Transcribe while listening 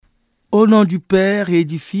Au nom du Père et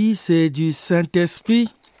du Fils et du Saint-Esprit,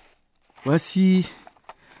 voici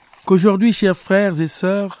qu'aujourd'hui, chers frères et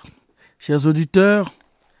sœurs, chers auditeurs,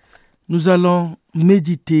 nous allons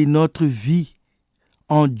méditer notre vie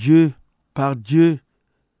en Dieu, par Dieu,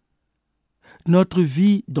 notre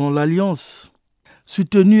vie dans l'Alliance,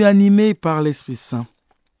 soutenue, animée par l'Esprit Saint.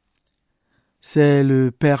 C'est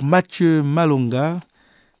le Père Mathieu Malonga,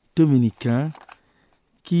 dominicain,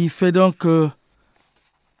 qui fait donc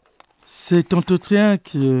cet entretien,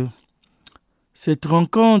 cette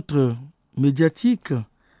rencontre médiatique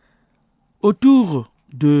autour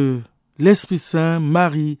de l'Esprit Saint,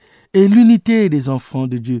 Marie et l'unité des enfants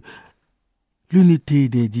de Dieu, l'unité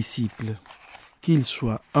des disciples, qu'ils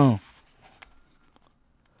soient un.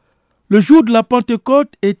 Le jour de la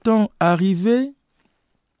Pentecôte étant arrivé,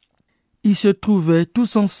 ils se trouvaient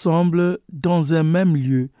tous ensemble dans un même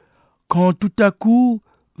lieu, quand tout à coup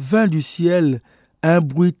vint du ciel un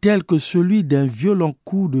bruit tel que celui d'un violent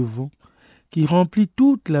coup de vent qui remplit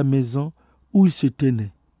toute la maison où ils se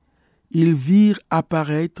tenaient. Ils virent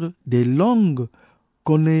apparaître des langues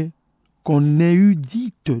qu'on ait eu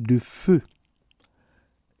dites de feu.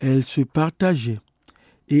 Elles se partageaient,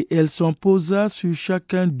 et elle s'en posa sur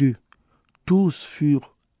chacun d'eux. Tous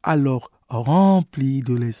furent alors remplis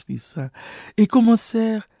de l'Esprit Saint et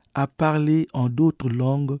commencèrent à parler en d'autres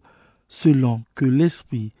langues selon que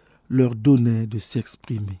l'Esprit leur donnait de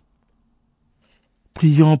s'exprimer.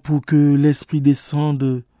 Prions pour que l'Esprit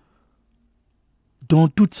descende dans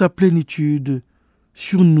toute sa plénitude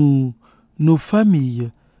sur nous, nos familles,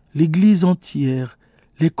 l'Église entière,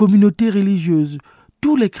 les communautés religieuses,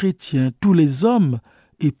 tous les chrétiens, tous les hommes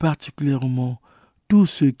et particulièrement tous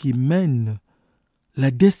ceux qui mènent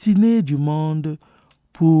la destinée du monde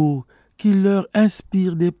pour qu'il leur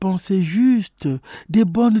inspire des pensées justes, des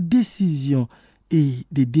bonnes décisions et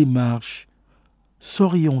des démarches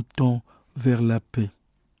s'orientant vers la paix.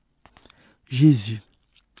 Jésus,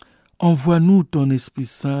 envoie-nous ton Esprit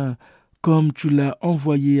Saint comme tu l'as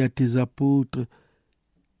envoyé à tes apôtres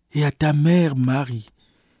et à ta mère Marie,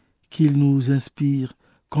 qu'il nous inspire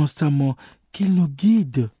constamment, qu'il nous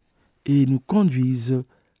guide et nous conduise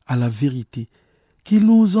à la vérité, qu'il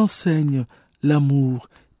nous enseigne l'amour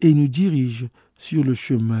et nous dirige sur le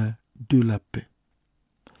chemin de la paix.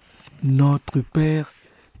 Notre Père,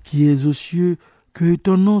 qui es aux cieux, que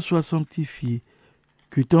ton nom soit sanctifié,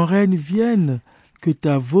 que ton règne vienne, que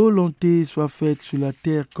ta volonté soit faite sur la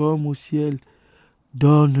terre comme au ciel.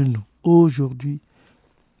 Donne-nous aujourd'hui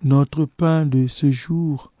notre pain de ce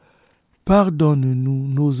jour. Pardonne-nous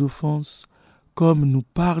nos offenses, comme nous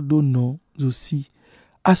pardonnons aussi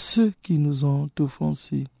à ceux qui nous ont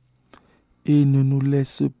offensés. Et ne nous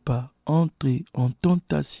laisse pas entrer en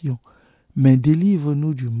tentation, mais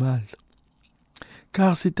délivre-nous du mal.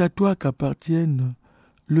 Car c'est à toi qu'appartiennent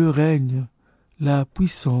le règne, la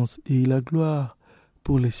puissance et la gloire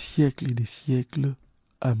pour les siècles des siècles.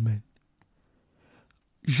 Amen.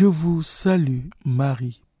 Je vous salue,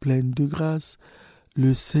 Marie, pleine de grâce.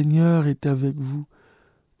 Le Seigneur est avec vous.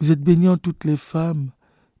 Vous êtes bénie en toutes les femmes,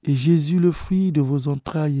 et Jésus, le fruit de vos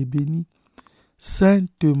entrailles, est béni.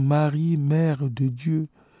 Sainte Marie, Mère de Dieu,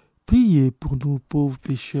 priez pour nous pauvres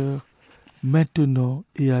pécheurs, maintenant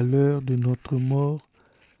et à l'heure de notre mort.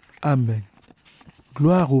 Amen.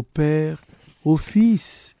 Gloire au Père, au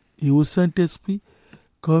Fils et au Saint-Esprit,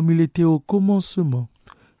 comme il était au commencement,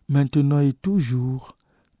 maintenant et toujours,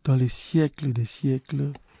 dans les siècles des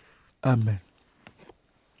siècles. Amen.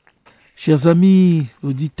 Chers amis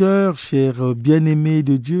auditeurs, chers bien-aimés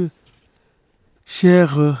de Dieu,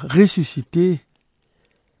 chers ressuscités,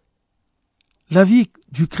 la vie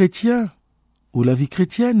du chrétien ou la vie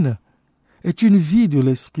chrétienne est une vie de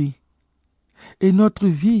l'esprit. Et notre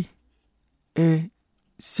vie est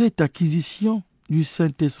cette acquisition du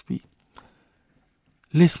Saint-Esprit.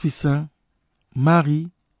 L'Esprit Saint, Marie,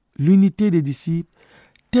 l'unité des disciples,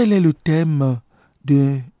 tel est le thème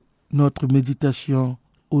de notre méditation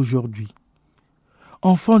aujourd'hui.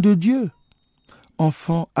 Enfants de Dieu,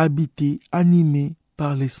 enfants habités, animés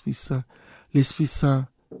par l'Esprit Saint. L'Esprit Saint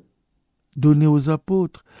donné aux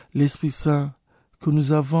apôtres, l'Esprit Saint que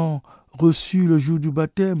nous avons reçu le jour du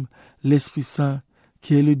baptême, l'Esprit Saint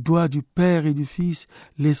qui est le doigt du Père et du Fils,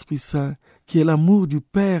 l'Esprit Saint qui est l'amour du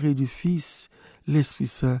Père et du Fils, l'Esprit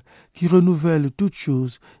Saint qui renouvelle toutes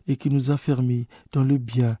choses et qui nous affermit dans le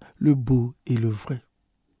bien, le beau et le vrai.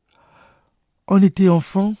 On était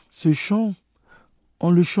enfant, ce chant, on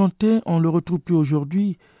le chantait, on le retrouve plus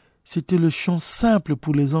aujourd'hui, c'était le chant simple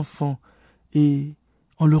pour les enfants et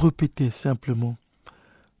on le répétait simplement.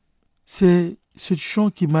 C'est ce chant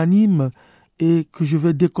qui m'anime et que je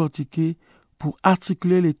vais décortiquer pour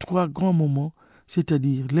articuler les trois grands moments,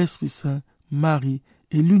 c'est-à-dire l'Esprit Saint, Marie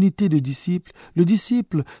et l'unité de disciples, le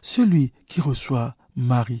disciple, celui qui reçoit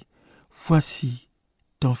Marie. Voici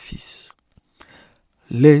ton Fils.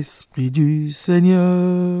 L'Esprit du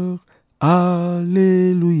Seigneur,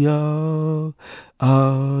 Alléluia,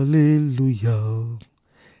 Alléluia,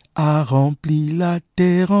 a rempli la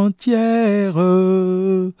terre entière.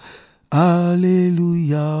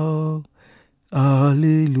 Alléluia,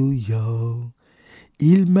 Alléluia.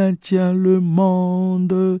 Il maintient le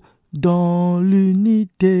monde dans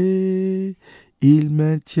l'unité. Il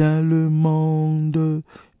maintient le monde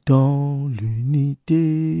dans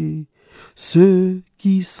l'unité. Ceux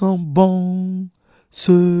qui sont bons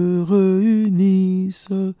se réunissent.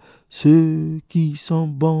 Ceux qui sont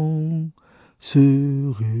bons se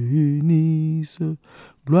réunissent.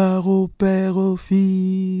 Gloire au Père, au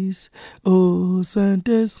Fils, au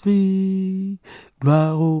Saint-Esprit.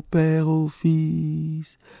 Gloire au Père, au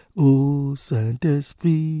Fils, au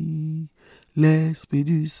Saint-Esprit. L'Esprit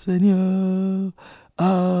du Seigneur,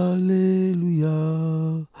 Alléluia,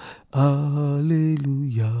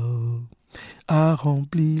 Alléluia, a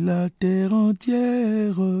rempli la terre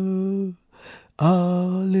entière.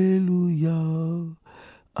 Alléluia,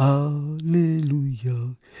 Alléluia.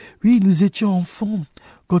 Oui, nous étions enfants.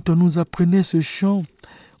 Quand on nous apprenait ce chant,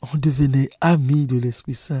 on devenait amis de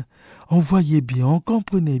l'Esprit Saint. On voyait bien, on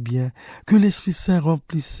comprenait bien que l'Esprit Saint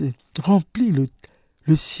remplit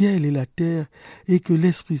le ciel et la terre et que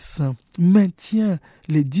l'Esprit Saint maintient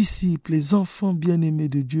les disciples, les enfants bien-aimés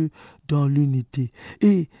de Dieu dans l'unité.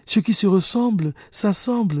 Et ceux qui se ressemblent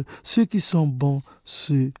s'assemblent, ceux qui sont bons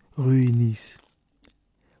se réunissent.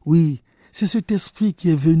 Oui, c'est cet esprit qui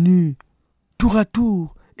est venu tour à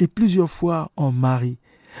tour et plusieurs fois en Marie.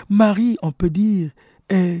 Marie, on peut dire,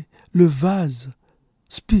 est le vase,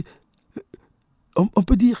 on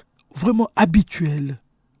peut dire vraiment habituel,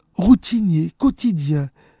 routinier, quotidien.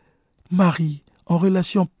 Marie, en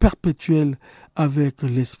relation perpétuelle avec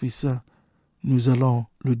l'Esprit Saint. Nous allons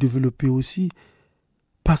le développer aussi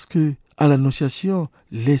parce que à l'annonciation,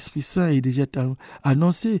 l'Esprit Saint est déjà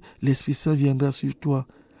annoncé. L'Esprit Saint viendra sur toi.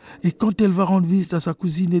 Et quand elle va rendre visite à sa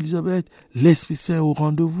cousine Élisabeth, l'Esprit Saint est au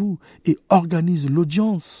rendez-vous et organise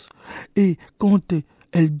l'audience. Et quand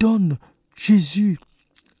elle donne Jésus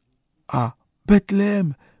à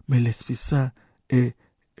Bethléem, mais l'Esprit Saint est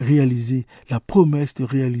réalisé, la promesse de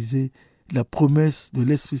réaliser, la promesse de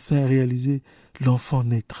l'Esprit Saint est réalisée, l'enfant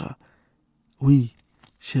naîtra. Oui,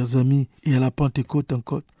 chers amis, et à la Pentecôte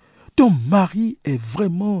encore. Donc Marie est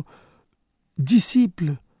vraiment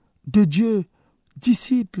disciple de Dieu,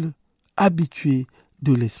 disciple habitué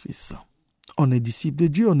de l'Esprit Saint. On est disciple de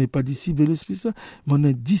Dieu, on n'est pas disciple de l'Esprit Saint, mais on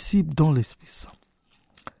est disciple dans l'Esprit Saint.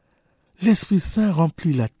 L'Esprit Saint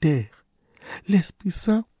remplit la terre. L'Esprit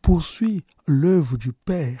Saint poursuit l'œuvre du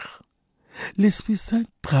Père. L'Esprit Saint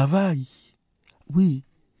travaille. Oui,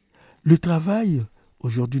 le travail,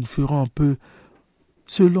 aujourd'hui nous ferons un peu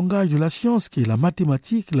ce langage de la science qui est la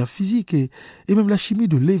mathématique, la physique et même la chimie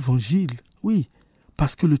de l'Évangile. Oui,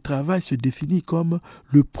 parce que le travail se définit comme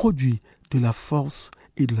le produit de la force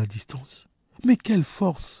et de la distance. Mais quelle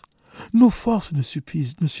force? Nos forces ne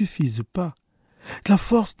suffisent pas. La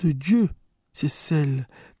force de Dieu, c'est celle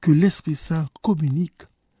que l'Esprit Saint communique.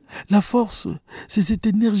 La force, c'est cette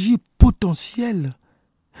énergie potentielle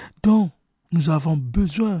dont nous avons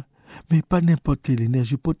besoin, mais pas n'importe quelle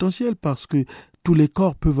énergie potentielle, parce que tous les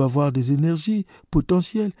corps peuvent avoir des énergies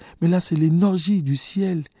potentielles, mais là c'est l'énergie du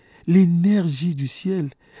ciel,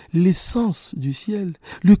 l'essence du ciel,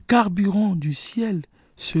 le carburant du ciel,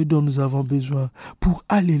 ce dont nous avons besoin pour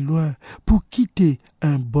aller loin, pour quitter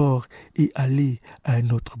un bord et aller à un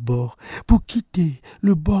autre bord, pour quitter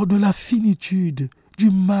le bord de la finitude,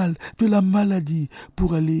 du mal, de la maladie,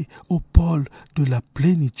 pour aller au pôle de la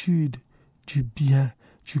plénitude, du bien,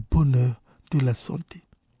 du bonheur, de la santé.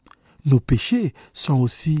 Nos péchés sont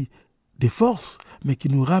aussi des forces, mais qui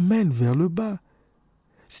nous ramènent vers le bas.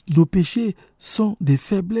 Nos péchés sont des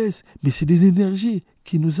faiblesses, mais c'est des énergies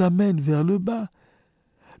qui nous amènent vers le bas.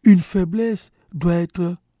 Une faiblesse doit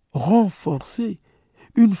être renforcée.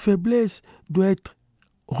 Une faiblesse doit être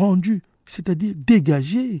rendue, c'est-à-dire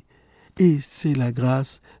dégagée. Et c'est la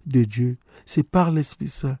grâce de Dieu. C'est par l'Esprit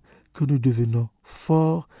Saint que nous devenons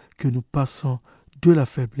forts, que nous passons de la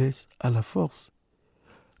faiblesse à la force.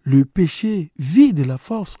 Le péché vide la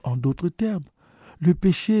force, en d'autres termes. Le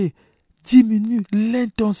péché diminue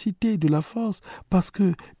l'intensité de la force parce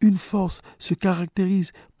qu'une force se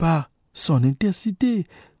caractérise par son intensité,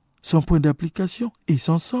 son point d'application et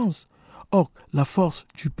son sens. Or, la force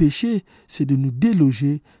du péché, c'est de nous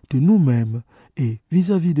déloger de nous-mêmes et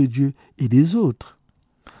vis-à-vis de Dieu et des autres.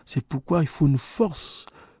 C'est pourquoi il faut une force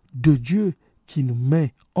de Dieu qui nous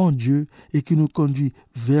met en Dieu et qui nous conduit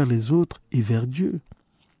vers les autres et vers Dieu.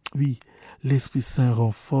 Oui, l'Esprit Saint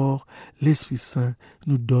rend fort, l'Esprit Saint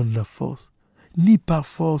nous donne la force. Ni par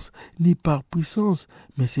force, ni par puissance,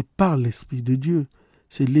 mais c'est par l'Esprit de Dieu.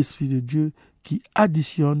 C'est l'Esprit de Dieu qui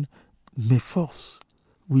additionne mes forces.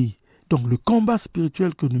 Oui, donc le combat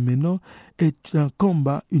spirituel que nous menons est un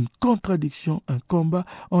combat, une contradiction, un combat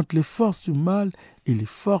entre les forces du mal et les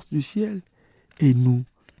forces du ciel. Et nous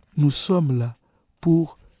sommes là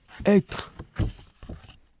pour être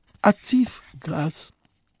actifs grâce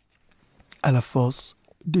à la force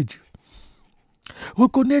de Dieu.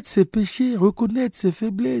 Reconnaître ses péchés, reconnaître ses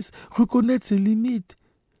faiblesses, reconnaître ses limites,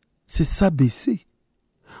 c'est s'abaisser.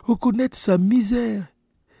 Reconnaître sa misère,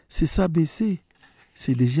 c'est s'abaisser.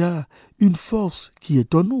 C'est déjà une force qui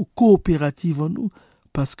est en nous, coopérative en nous,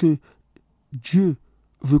 parce que Dieu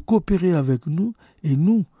veut coopérer avec nous et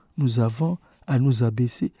nous avons à nous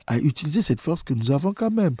abaisser, à utiliser cette force que nous avons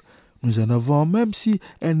quand même. Nous en avons, même si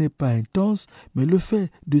elle n'est pas intense, mais le fait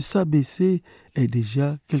de s'abaisser est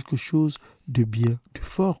déjà quelque chose de bien, de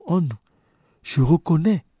fort en nous. Je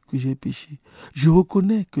reconnais que j'ai péché. Je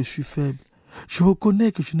reconnais que je suis faible. Je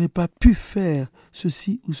reconnais que je n'ai pas pu faire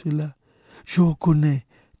ceci ou cela. Je reconnais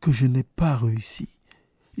que je n'ai pas réussi.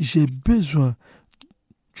 J'ai besoin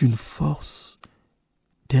d'une force,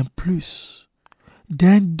 d'un plus,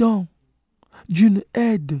 d'un don, d'une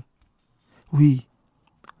aide. Oui,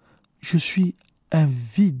 je suis un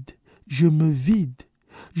vide, je me vide,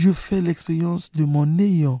 je fais l'expérience de mon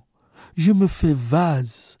néant, je me fais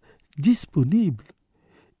vase disponible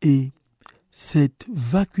et cette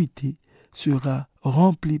vacuité sera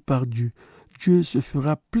remplie par Dieu. Dieu se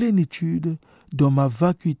fera plénitude dans ma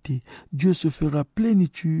vacuité, Dieu se fera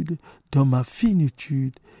plénitude dans ma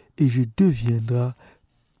finitude et je deviendrai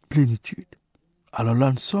plénitude. Alors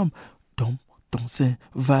là, nous sommes dans un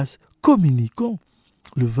vase communicant.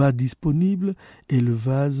 Le vase disponible et le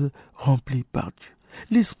vase rempli par Dieu.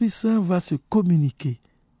 L'Esprit Saint va se communiquer.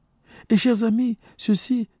 Et chers amis,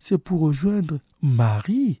 ceci c'est pour rejoindre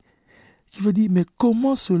Marie qui va dire, mais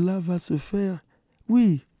comment cela va se faire?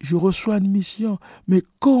 Oui, je reçois une mission, mais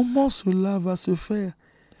comment cela va se faire?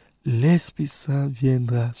 L'Esprit Saint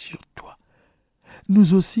viendra sur toi.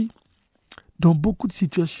 Nous aussi, dans beaucoup de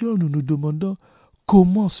situations, nous nous demandons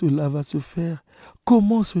comment cela va se faire,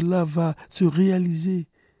 comment cela va se réaliser.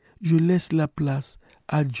 Je laisse la place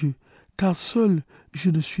à Dieu, car seul je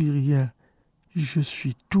ne suis rien. Je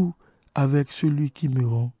suis tout avec celui qui me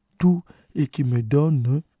rend tout et qui me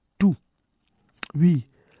donne tout. Oui,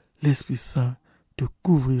 l'Esprit Saint te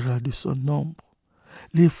couvrira de son ombre.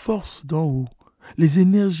 Les forces d'en haut, les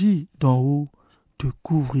énergies d'en haut te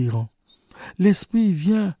couvriront. L'Esprit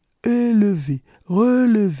vient élever,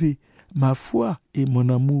 relever ma foi et mon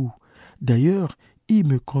amour. D'ailleurs, il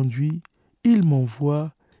me conduit, il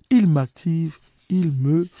m'envoie, il m'active, il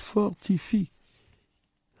me fortifie.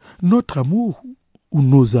 Notre amour ou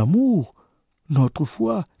nos amours, notre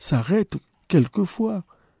foi s'arrête quelquefois.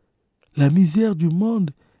 La misère du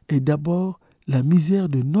monde est d'abord la misère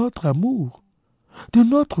de notre amour, de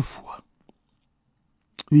notre foi.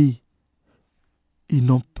 Oui, ils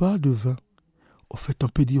n'ont pas de vin. En fait, on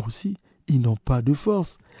peut dire aussi, ils n'ont pas de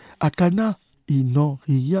force. À Cana, ils n'ont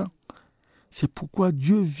rien. C'est pourquoi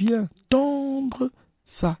Dieu vient tendre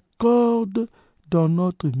sa corde dans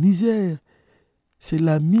notre misère. C'est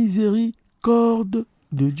la miséricorde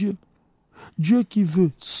de Dieu. Dieu qui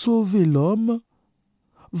veut sauver l'homme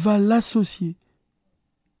va l'associer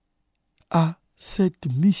à cette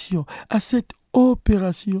mission, à cette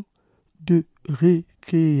opération de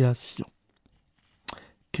récréation.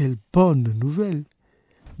 Quelle bonne nouvelle!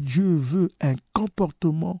 Dieu veut un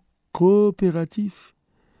comportement coopératif.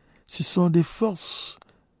 Ce sont des forces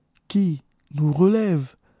qui nous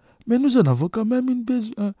relèvent, mais nous en avons quand même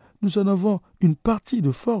nous en avons une partie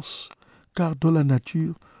de force, car dans la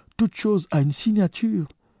nature, toute chose a une signature,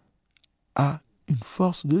 a une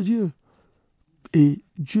force de Dieu. Et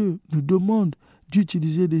Dieu nous demande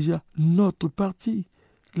d'utiliser déjà notre partie,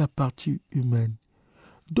 la partie humaine.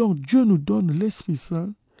 Donc Dieu nous donne l'Esprit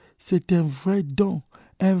Saint, c'est un vrai don,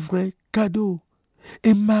 un vrai cadeau.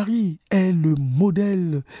 Et Marie est le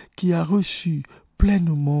modèle qui a reçu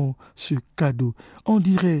pleinement ce cadeau. On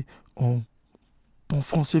dirait, en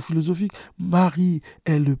français philosophique, Marie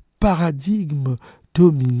est le paradigme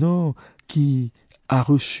dominant qui a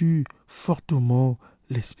reçu fortement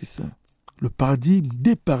l'Esprit Saint. Le paradigme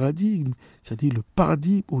des paradigmes, c'est-à-dire le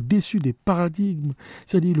paradigme au-dessus des paradigmes,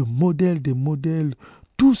 c'est-à-dire le modèle des modèles.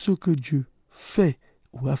 Tout ce que Dieu fait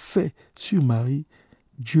ou a fait sur Marie,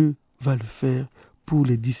 Dieu va le faire pour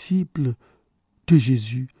les disciples de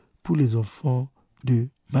Jésus, pour les enfants de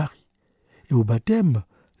Marie. Et au baptême,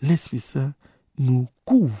 l'Esprit Saint nous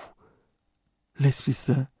couvre. L'Esprit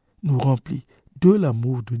Saint nous remplit de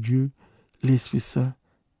l'amour de Dieu. L'Esprit Saint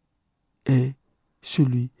est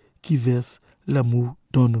celui qui verse l'amour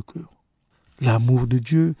dans nos cœurs. L'amour de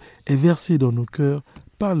Dieu est versé dans nos cœurs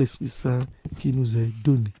par l'Esprit Saint qui nous est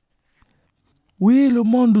donné. Oui, le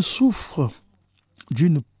monde souffre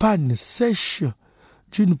d'une panne sèche,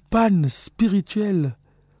 d'une panne spirituelle,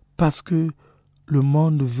 parce que le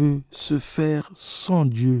monde veut se faire sans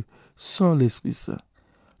Dieu, sans l'Esprit Saint.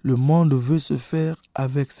 Le monde veut se faire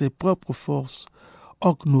avec ses propres forces.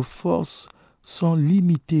 Or que nos forces sont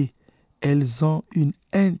limitées. Elles ont une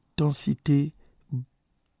intensité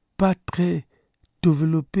pas très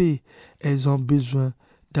développée. Elles ont besoin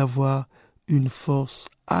d'avoir une force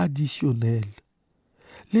additionnelle.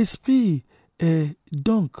 L'Esprit est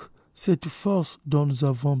donc cette force dont nous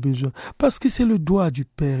avons besoin, parce que c'est le doigt du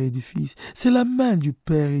Père et du Fils, c'est la main du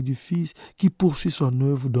Père et du Fils qui poursuit son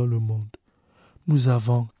œuvre dans le monde. Nous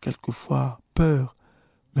avons quelquefois peur,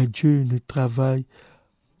 mais Dieu ne travaille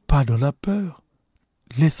pas dans la peur.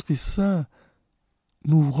 L'Esprit Saint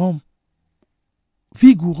nous rend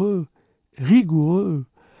vigoureux, rigoureux.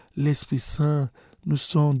 L'Esprit Saint nous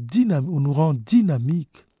rend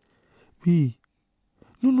dynamiques. Oui,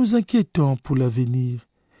 nous nous inquiétons pour l'avenir,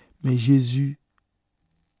 mais Jésus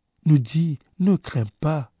nous dit, ne crains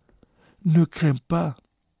pas, ne crains pas.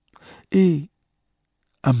 Et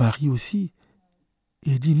à Marie aussi,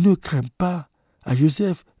 il dit, ne crains pas. À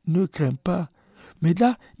Joseph, ne crains pas. Mais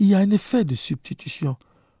là, il y a un effet de substitution.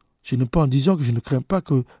 Ce n'est pas en disant que je ne crains pas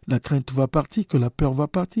que la crainte va partir, que la peur va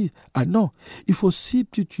partir. Ah non, il faut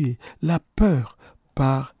substituer la peur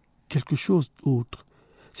par quelque chose d'autre.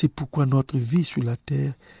 C'est pourquoi notre vie sur la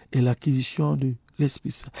terre est l'acquisition de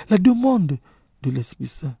l'Esprit Saint, la demande de l'Esprit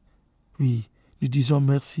Saint. Oui, nous disons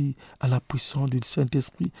merci à la puissance du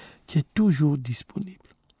Saint-Esprit qui est toujours disponible.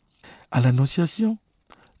 À l'Annonciation,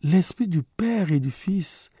 l'Esprit du Père et du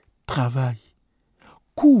Fils travaille,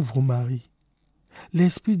 couvre Marie.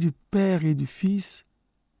 L'Esprit du Père et du Fils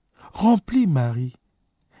remplit Marie.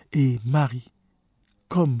 Et Marie,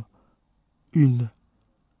 comme une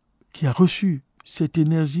qui a reçu cette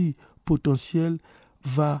énergie potentielle,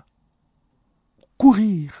 va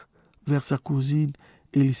courir vers sa cousine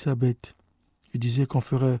Élisabeth. Je disais qu'on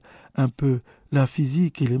ferait un peu la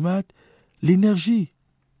physique et les maths. L'énergie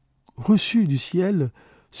reçue du ciel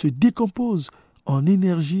se décompose en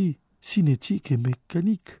énergie cinétique et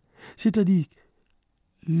mécanique. C'est-à-dire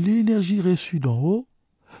l'énergie reçue d'en haut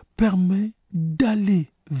permet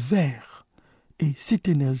d'aller vers. Et cette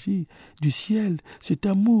énergie du ciel, cet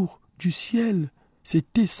amour du ciel,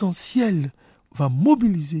 cet essentiel va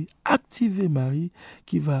mobiliser, activer Marie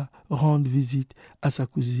qui va rendre visite à sa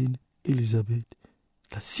cousine Élisabeth.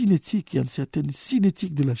 La cinétique, il y a une certaine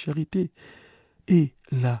cinétique de la charité. Et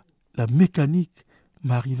la mécanique,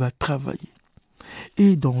 Marie va travailler.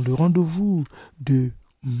 Et dans le rendez-vous de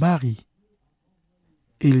Marie,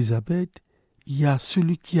 Élisabeth, il y a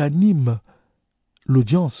celui qui anime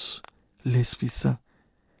l'audience, l'Esprit Saint.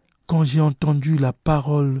 Quand j'ai entendu la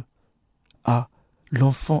parole,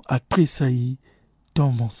 l'enfant a tressailli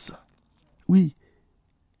dans mon sein. Oui,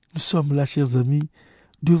 nous sommes là, chers amis,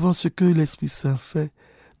 devant ce que l'Esprit Saint fait,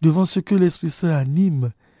 devant ce que l'Esprit Saint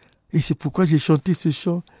anime. Et c'est pourquoi j'ai chanté ce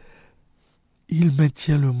chant. Il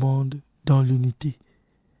maintient le monde dans l'unité.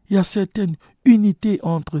 Il y a certaine unité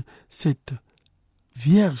entre cette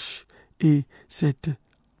Vierge et cette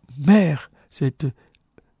mère,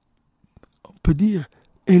 on peut dire,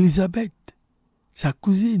 Élisabeth, sa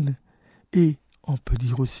cousine. Et on peut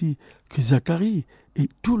dire aussi que Zacharie et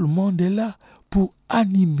tout le monde est là pour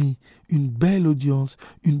animer une belle audience,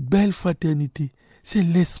 une belle fraternité. C'est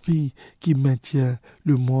l'Esprit qui maintient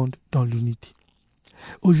le monde dans l'unité.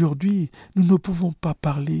 Aujourd'hui, nous ne pouvons pas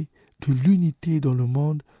parler de l'unité dans le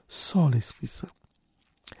monde sans l'Esprit Saint.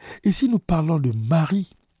 Et si nous parlons de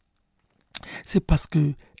Marie, c'est parce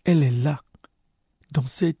qu'elle est là, dans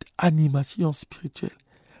cette animation spirituelle.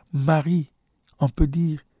 Marie, on peut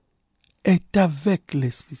dire, est avec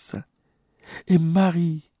l'Esprit Saint. Et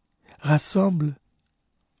Marie rassemble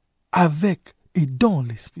avec et dans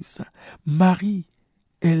l'Esprit Saint. Marie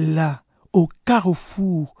est là, au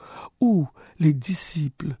carrefour où les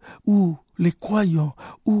disciples, où les croyants,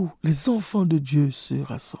 où les enfants de Dieu se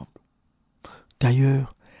rassemblent.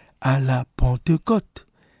 D'ailleurs, à la Pentecôte,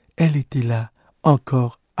 elle était là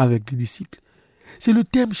encore avec les disciples. C'est le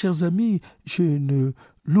thème, chers amis, je ne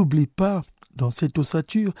l'oublie pas dans cette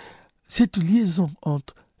ossature, cette liaison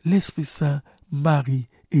entre l'Esprit Saint, Marie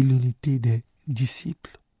et l'unité des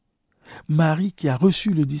disciples. Marie qui a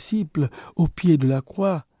reçu le disciple au pied de la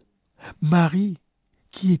croix. Marie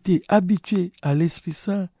qui était habituée à l'Esprit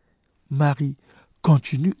Saint, Marie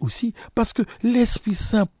continue aussi, parce que l'Esprit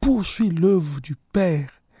Saint poursuit l'œuvre du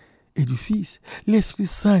Père et du Fils. L'Esprit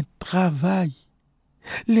Saint travaille.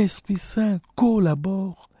 L'Esprit Saint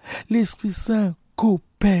collabore. L'Esprit Saint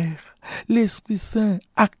coopère. L'Esprit Saint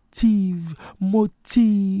active,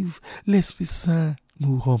 motive. L'Esprit Saint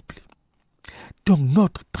nous remplit. Donc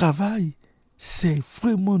notre travail, c'est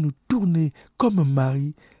vraiment nous tourner comme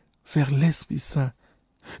Marie vers l'Esprit Saint.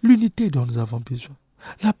 L'unité dont nous avons besoin,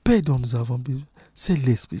 la paix dont nous avons besoin, c'est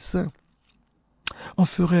l'Esprit Saint. On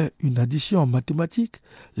ferait une addition en mathématiques,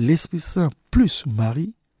 l'Esprit Saint plus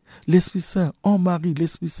Marie, l'Esprit Saint en Marie,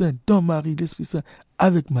 l'Esprit Saint dans Marie, l'Esprit Saint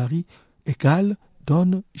avec Marie, égale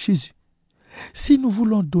donne Jésus. Si nous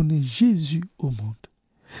voulons donner Jésus au monde,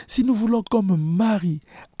 si nous voulons comme Marie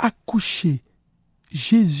accoucher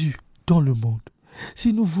Jésus dans le monde,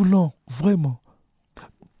 si nous voulons vraiment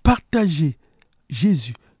partager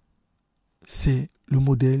Jésus, c'est le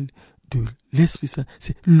modèle de l'Esprit Saint,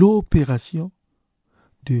 c'est l'opération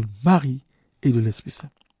de Marie et de l'Esprit Saint.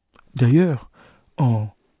 D'ailleurs,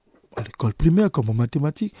 à l'école primaire comme en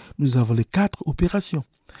mathématiques, nous avons les 4 opérations: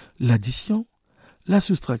 l'addition, la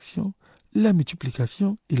soustraction, la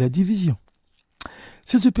multiplication et la division.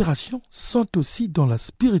 Ces opérations sont aussi dans la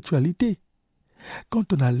spiritualité.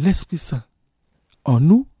 Quand on a l'Esprit Saint en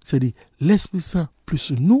nous, c'est-à-dire l'Esprit Saint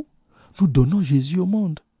plus nous donnons Jésus au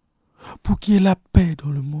monde. Pour qu'il y ait la paix dans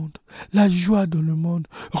le monde, la joie dans le monde,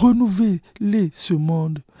 renouveler ce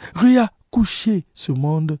monde, réaccoucher ce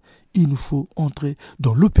monde, il nous faut entrer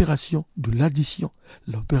dans l'opération de l'addition,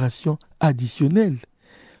 l'opération additionnelle.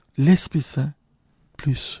 L'Esprit Saint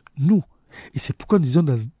plus nous. Et c'est pourquoi nous disons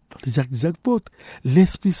dans les Actes des Apôtres,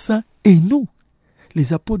 l'Esprit Saint et nous.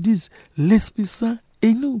 Les apôtres disent, l'Esprit Saint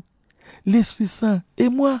et nous. L'Esprit Saint et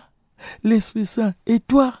moi. L'Esprit Saint et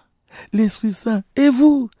toi. L'Esprit Saint et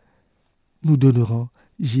vous. Nous donnerons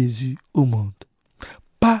Jésus au monde.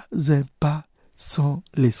 Pas un pas sans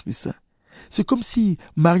l'Esprit Saint. C'est comme si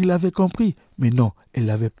Marie l'avait compris, mais non, elle ne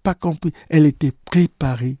l'avait pas compris. Elle était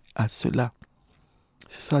préparée à cela.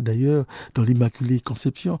 C'est ça d'ailleurs dans l'Immaculée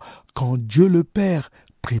Conception, quand Dieu le Père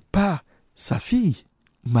prépare sa fille,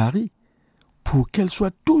 Marie, pour qu'elle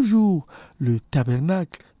soit toujours le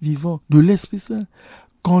tabernacle vivant de l'Esprit Saint.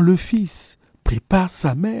 Quand le Fils prépare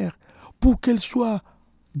sa mère pour qu'elle soit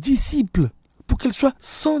disciple, pour qu'elle soit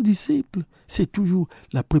son disciple, c'est toujours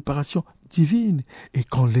la préparation divine. Et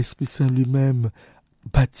quand l'Esprit Saint lui-même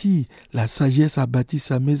bâtit, la sagesse a bâti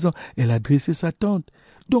sa maison, elle a dressé sa tente.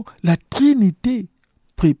 Donc la Trinité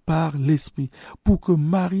prépare l'Esprit pour que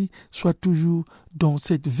Marie soit toujours dans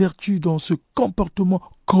cette vertu, dans ce comportement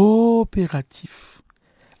coopératif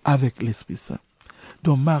avec l'Esprit Saint.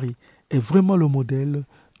 Donc Marie est vraiment le modèle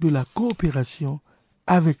de la coopération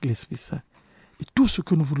avec l'Esprit Saint. Et tout ce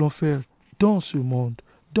que nous voulons faire dans ce monde,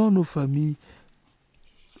 dans nos familles,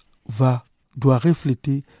 doit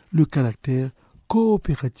refléter le caractère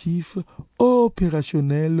coopératif,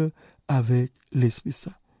 opérationnel avec l'Esprit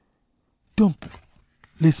Saint. Donc,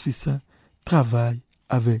 l'Esprit Saint travaille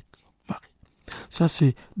avec Marie. Ça,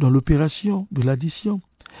 c'est dans l'opération de l'addition.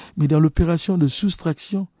 Mais dans l'opération de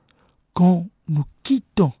soustraction, quand nous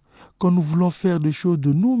quittons, quand nous voulons faire des choses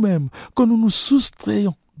de nous-mêmes, quand nous nous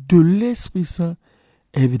soustrayons de l'Esprit Saint,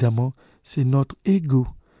 évidemment, c'est notre ego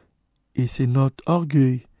et c'est notre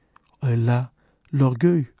orgueil. Et là,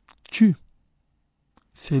 l'orgueil tue.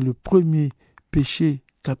 C'est le premier péché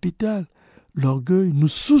capital. L'orgueil nous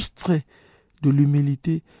soustrait de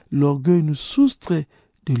l'humilité. L'orgueil nous soustrait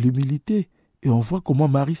de l'humilité. Et on voit comment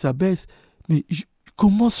Marie s'abaisse. Mais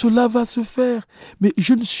comment cela va se faire? Mais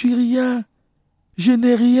je ne suis rien. Je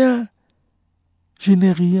n'ai rien. Je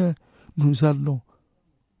n'ai rien. Nous avons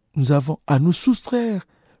à nous soustraire.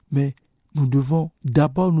 Mais nous devons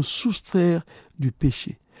d'abord nous soustraire du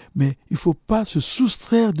péché. Mais il ne faut pas se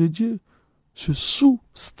soustraire de Dieu. Se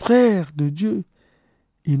soustraire de Dieu.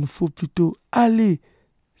 Il nous faut plutôt aller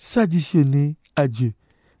s'additionner à Dieu.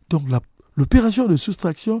 Donc l'opération de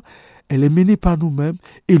soustraction, elle est menée par nous-mêmes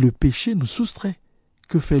et le péché nous soustrait.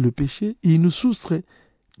 Que fait le péché? Il nous soustrait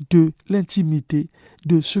de l'intimité,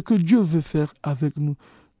 de ce que Dieu veut faire avec nous.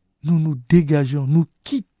 Nous nous dégageons, nous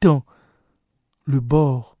quittons le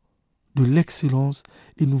bord de l'excellence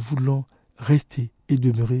et nous voulons rester et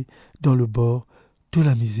demeurer dans le bord de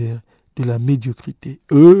la misère, de la médiocrité.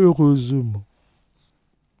 Heureusement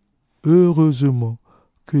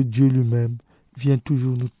que Dieu lui-même vient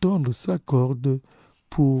toujours nous tendre sa corde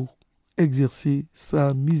pour exercer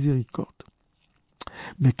sa miséricorde.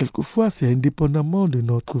 Mais quelquefois, c'est indépendamment de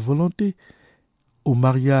notre volonté. Au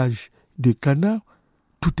mariage de Cana,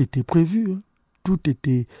 tout était prévu, tout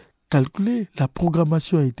était calculé, la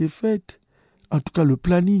programmation a été faite. En tout cas, le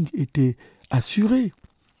planning était assuré.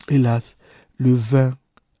 Hélas, le vin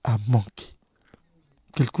a manqué.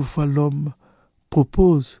 Quelquefois, l'homme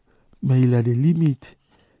propose, mais il a des limites.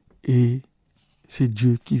 Et c'est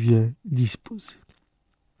Dieu qui vient disposer.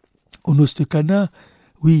 Au noces de Cana,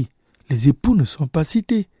 oui, les époux ne sont pas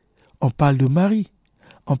cités. On parle de Marie,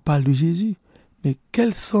 on parle de Jésus. Mais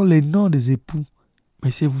quels sont les noms des époux?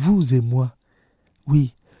 Mais c'est vous et moi.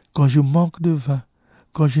 Oui, quand je manque de vin,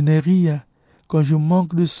 quand je n'ai rien, quand je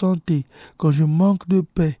manque de santé, quand je manque de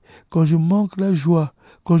paix, quand je manque la joie,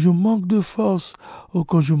 quand je manque de force, ou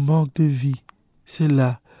quand je manque de vie, c'est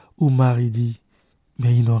là où Marie dit,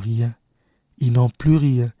 mais ils n'ont rien, ils n'ont plus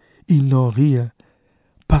rien, ils n'ont rien,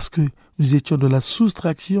 parce que nous étions dans la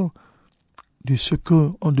soustraction de ce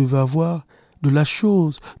qu'on devait avoir, de la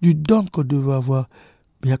chose, du don qu'on devait avoir.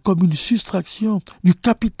 Mais il y a comme une soustraction du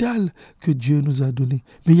capital que Dieu nous a donné.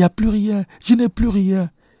 Mais il n'y a plus rien, je n'ai plus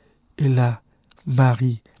rien. Et là,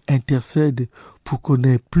 Marie intercède pour qu'on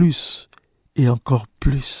ait plus et encore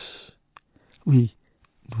plus. Oui,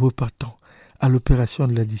 nous repartons à l'opération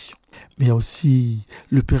de l'addition. Mais il y a aussi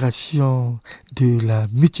l'opération de la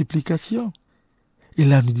multiplication. Et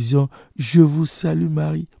là, nous disons, je vous salue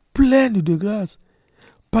Marie, pleine de grâce.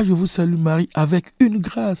 Pas je vous salue Marie avec une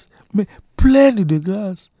grâce, mais pleine de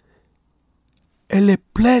grâce. Elle est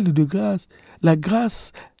pleine de grâce. La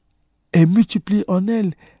grâce est multipliée en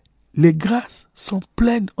elle. Les grâces sont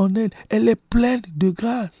pleines en elle. Elle est pleine de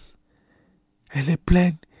grâce. Elle est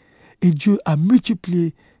pleine. Et Dieu a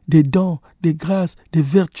multiplié des dons, des grâces, des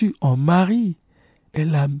vertus en Marie.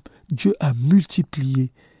 Dieu a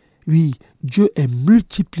multiplié. Oui, Dieu est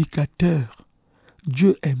multiplicateur.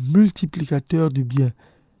 Dieu est multiplicateur du bien.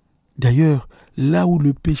 D'ailleurs, là où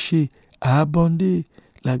le péché a abondé,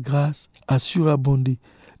 la grâce a surabondé.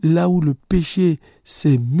 Là où le péché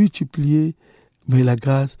s'est multiplié, mais la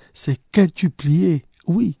grâce s'est quintupliée.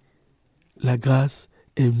 Oui, la grâce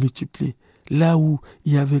est multipliée. Là où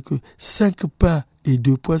il n'y avait que 5 pains et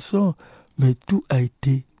 2 poissons, mais tout a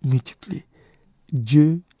été multiplié.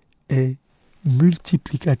 Dieu est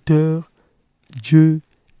multiplicateur. Dieu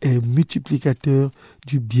est multiplicateur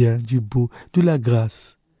du bien, du beau, de la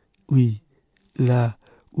grâce. Oui, là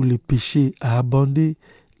où le péché a abondé,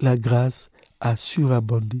 la grâce a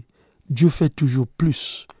surabondé. Dieu fait toujours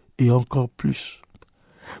plus et encore plus.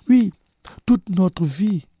 Oui, toute notre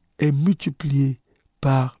vie est multipliée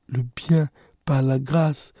par le bien, par la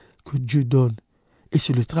grâce que Dieu donne. Et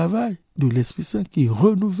c'est le travail de l'Esprit Saint qui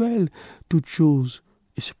renouvelle toutes choses.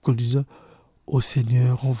 Et c'est pourquoi nous disons, ô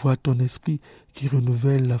Seigneur, envoie ton Esprit qui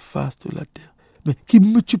renouvelle la face de la terre, mais qui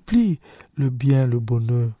multiplie le bien, le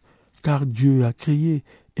bonheur. Car Dieu a créé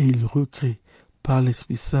et il recrée par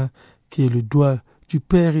l'Esprit Saint qui est le doigt du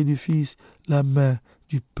Père et du Fils, la main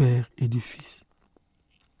du Père et du Fils.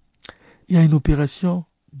 Il y a une opération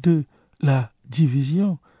de la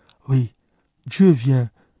division. Oui, Dieu vient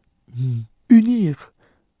unir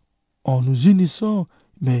en nous unissant,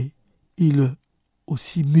 mais il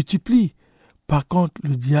aussi multiplie. Par contre,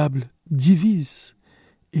 le diable divise.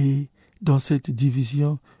 Et dans cette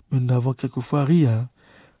division, nous n'avons quelquefois rien.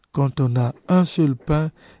 Quand on a un seul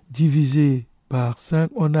pain divisé par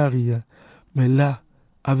 5, on n'a rien. Mais là,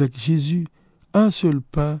 avec Jésus, un seul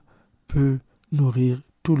pain peut nourrir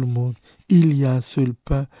tout le monde. Il y a un seul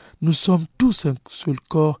pain. Nous sommes tous un seul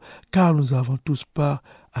corps, car nous avons tous part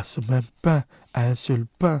à ce même pain, à un seul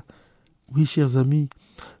pain. Oui, chers amis,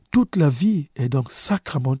 toute la vie est donc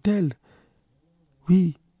sacramentelle.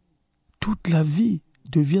 Oui, toute la vie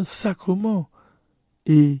devient sacrement.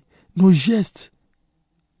 Et nos gestes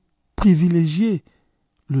privilégiés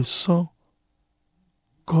le sont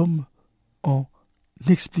comme en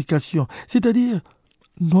explication. C'est-à-dire,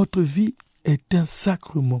 notre vie est un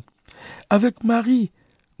sacrement. Avec Marie,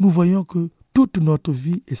 nous voyons que toute notre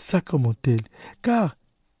vie est sacramentelle, car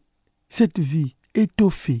cette vie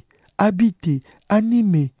étoffée, habitée,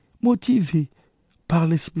 animée, motivée par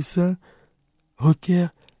l'Esprit Saint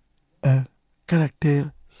requiert un caractère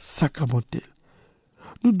sacramentel.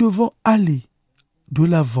 Nous devons aller de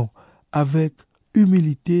l'avant avec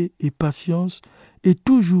humilité et patience et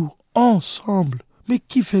toujours ensemble. Mais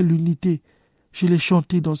qui fait l'unité? Je l'ai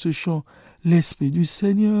chanté dans ce chant. L'Esprit du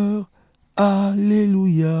Seigneur,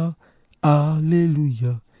 Alléluia,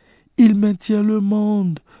 Alléluia. Il maintient le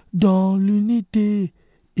monde dans l'unité.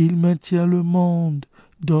 Il maintient le monde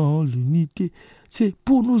dans l'unité. C'est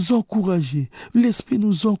pour nous encourager. L'Esprit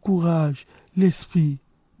nous encourage. L'Esprit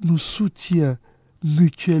nous soutient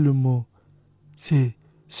mutuellement. C'est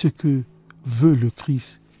ce que veut le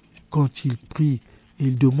Christ quand il prie et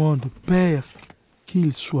il demande, Père,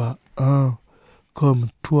 qu'il soit un comme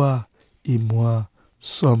toi et moi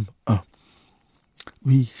sommes un.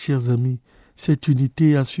 Oui, chers amis, cette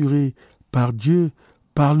unité est assurée par Dieu,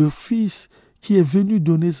 par le Fils qui est venu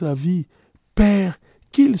donner sa vie. Père,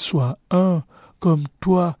 qu'il soit un, comme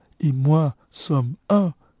toi et moi sommes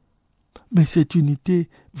un. Mais cette unité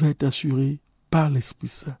va être assurée par l'Esprit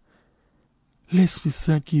Saint. L'Esprit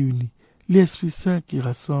Saint qui unit, l'Esprit Saint qui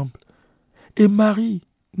rassemble. Et Marie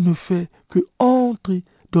ne fait que entrer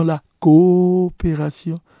dans la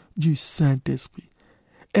coopération du Saint-Esprit.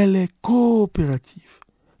 Elle est coopérative,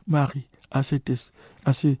 Marie,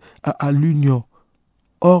 à l'union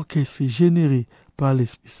orchestrée, générée par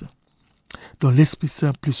l'Esprit Saint. Donc l'Esprit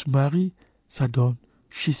Saint plus Marie, ça donne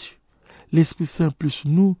Jésus. L'Esprit Saint plus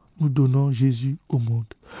nous donnons Jésus au monde.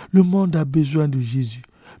 Le monde a besoin de Jésus.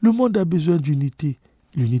 Le monde a besoin d'unité.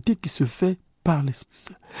 L'unité qui se fait par l'Esprit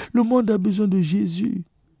Saint. Le monde a besoin de Jésus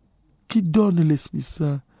qui donne l'Esprit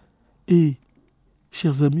Saint. Et,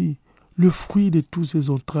 chers amis, le fruit de tous ces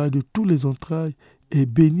entrailles, de tous les entrailles, est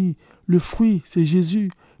béni. Le fruit, c'est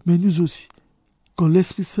Jésus, mais nous aussi. Quand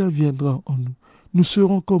l'Esprit Saint viendra en nous, nous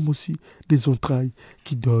serons comme aussi des entrailles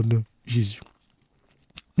qui donnent Jésus.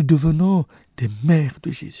 Nous devenons des mères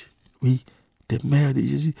de Jésus. Oui, des mères de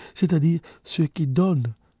Jésus, c'est-à-dire ceux qui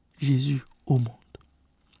donnent Jésus au monde.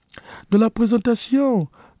 Dans la présentation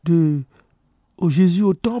de Jésus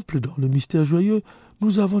au temple, dans le mystère joyeux,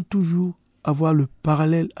 nous avons toujours à voir le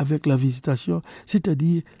parallèle avec la visitation,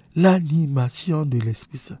 c'est-à-dire l'animation de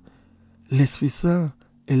l'Esprit Saint. L'Esprit Saint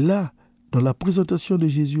est là, dans la présentation de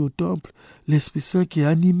Jésus au temple, l'Esprit Saint qui a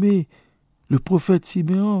animé le prophète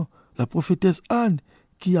Siméon, la prophétesse Anne,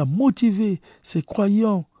 qui a motivé ses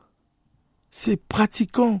croyants, ses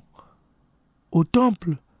pratiquants au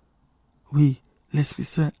temple. Oui, l'Esprit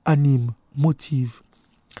Saint anime, motive.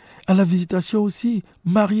 À la visitation aussi,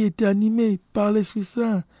 Marie était animée par l'Esprit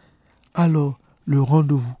Saint. Alors, le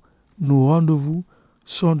rendez-vous, nos rendez-vous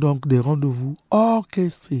sont donc des rendez-vous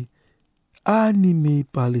orchestrés, animés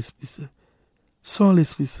par l'Esprit Saint. Sans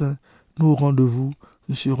l'Esprit Saint, nos rendez-vous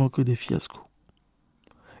ne seront que des fiascos.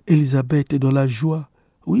 Élisabeth est dans la joie.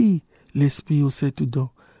 Oui, l'Esprit aux 7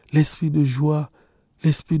 dents, l'Esprit de joie,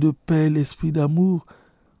 l'Esprit de paix, l'Esprit d'amour,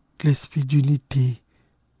 l'Esprit d'unité.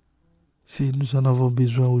 Nous en avons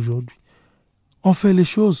besoin aujourd'hui. On fait les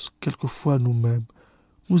choses quelquefois nous-mêmes.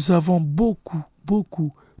 Nous avons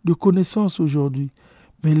beaucoup de connaissances aujourd'hui,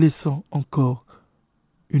 mais laissons encore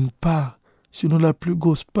une part, sinon la plus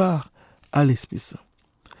grosse part, à l'Esprit Saint.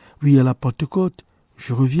 Oui, à la Pentecôte,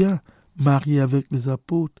 je reviens, Marie avec les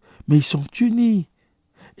apôtres, mais ils sont unis.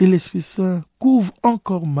 Et l'Esprit Saint couvre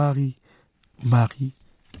encore Marie. Marie,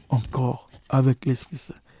 encore avec l'Esprit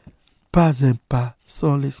Saint. Pas un pas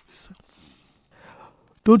sans l'Esprit Saint.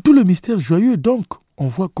 Dans tout le mystère joyeux, donc, on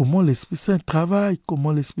voit comment l'Esprit Saint travaille,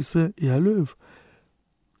 comment l'Esprit Saint est à l'œuvre.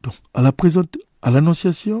 Donc, à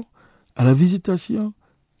l'annonciation, à la visitation,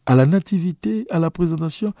 à la nativité, à la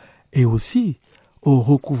présentation, et aussi au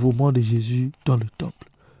recouvrement de Jésus dans le temple.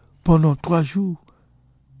 Pendant 3 jours,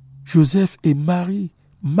 Joseph et Marie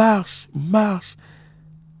marchent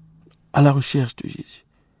à la recherche de Jésus.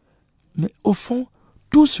 Mais au fond,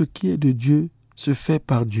 tout ce qui est de Dieu se fait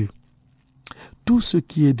par Dieu. Tout ce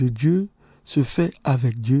qui est de Dieu se fait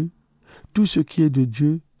avec Dieu. Tout ce qui est de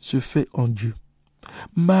Dieu se fait en Dieu.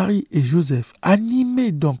 Marie et Joseph,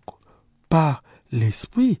 animés donc par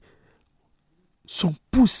l'Esprit, sont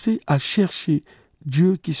poussés à chercher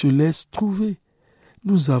Dieu qui se laisse trouver.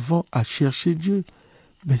 Nous avons à chercher Dieu,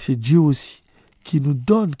 mais c'est Dieu aussi qui nous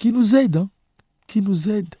donne, qui nous aide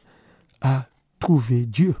à trouver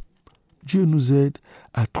Dieu. Dieu nous aide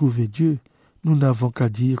à trouver Dieu. Nous n'avons qu'à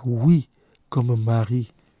dire oui comme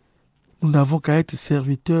Marie. Nous n'avons qu'à être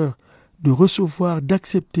serviteurs, de recevoir,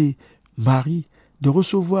 d'accepter Marie, de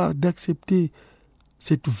recevoir, d'accepter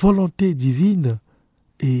cette volonté divine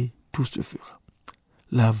et tout se fera.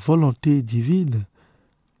 La volonté divine,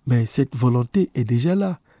 mais cette volonté est déjà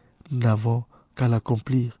là. Nous n'avons qu'à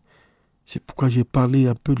l'accomplir. C'est pourquoi j'ai parlé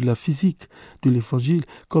un peu de la physique de l'évangile,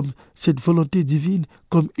 comme cette volonté divine,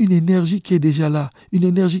 comme une énergie qui est déjà là, une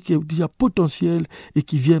énergie qui est déjà potentielle et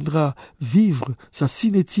qui viendra vivre sa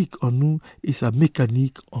cinétique en nous et sa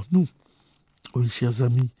mécanique en nous. Oui, chers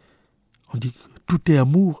amis, on dit que tout est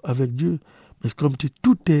amour avec Dieu, mais comme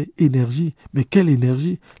tout est énergie, mais quelle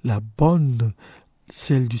énergie? La bonne,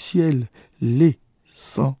 celle du ciel,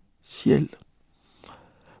 l'essentiel.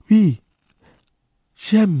 Oui,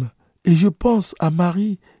 j'aime. Et je pense à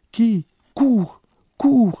Marie qui court.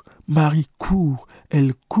 Marie court,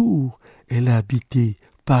 elle est habitée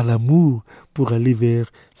par l'amour pour aller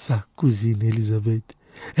vers sa cousine Élisabeth.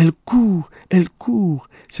 Elle court, elle court.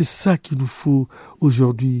 C'est ça qu'il nous faut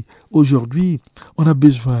aujourd'hui. Aujourd'hui, on a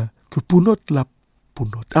besoin que pour notre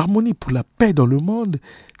harmonie, pour la paix dans le monde,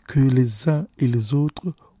 que les uns et les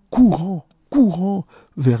autres courant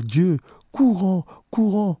vers Dieu, courant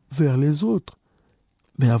vers les autres.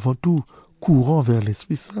 Mais avant tout, courant vers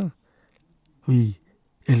l'Esprit Saint. Oui,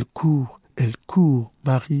 elle court,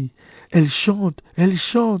 Marie. Elle chante.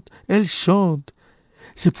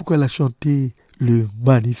 C'est pourquoi elle a chanté le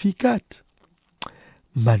Magnificat.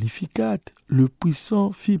 Magnificat, le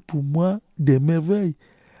puissant fit pour moi des merveilles.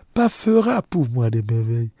 Pas fera pour moi des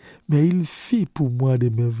merveilles, mais il fit pour moi des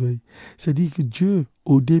merveilles. C'est-à-dire que Dieu,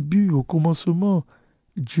 au début, au commencement,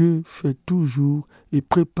 Dieu fait toujours et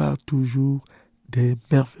prépare toujours des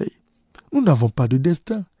merveilles. Nous n'avons pas de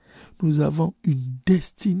destin, nous avons une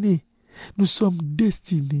destinée. Nous sommes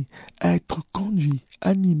destinés à être conduits,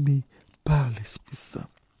 animés par l'Esprit Saint.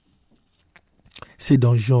 C'est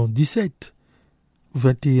dans Jean 17,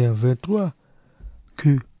 21-23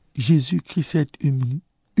 que Jésus-Christ cette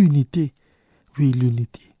unité, oui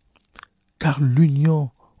l'unité. Car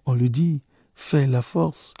l'union, on le dit, fait la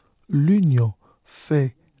force. L'union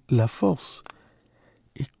fait la force.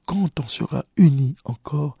 Et quand on sera unis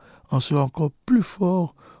encore, on sera encore plus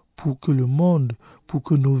fort pour que le monde, pour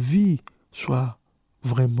que nos vies soient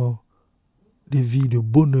vraiment des vies de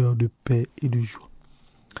bonheur, de paix et de joie.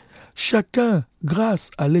 Chacun,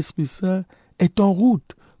 grâce à l'Esprit Saint, est en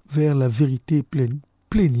route vers la vérité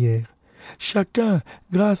plénière. Chacun,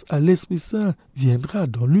 grâce à l'Esprit Saint, viendra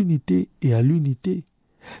dans l'unité et à l'unité.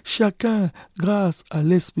 Chacun, grâce à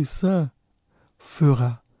l'Esprit Saint,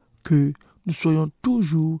 fera que nous soyons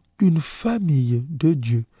toujours une famille de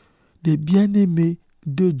Dieu, des bien-aimés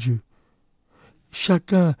de Dieu.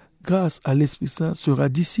 Chacun, grâce à l'Esprit Saint, sera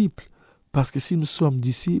disciple, parce que si nous sommes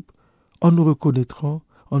disciples, on nous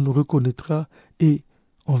reconnaîtra et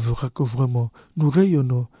on verra que vraiment nous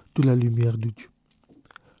rayonnons de la lumière de Dieu.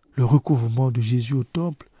 Le recouvrement de Jésus au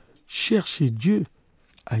temple, chercher Dieu,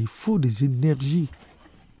 il faut des énergies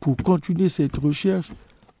pour continuer cette recherche.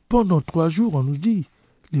 Pendant 3 jours, on nous dit,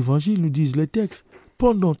 l'Évangile nous dit les textes,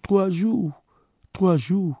 pendant 3 jours,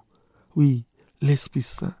 oui, l'Esprit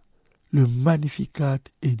Saint, le Magnificat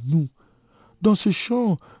et nous. Dans ce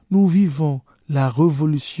chant, nous vivons la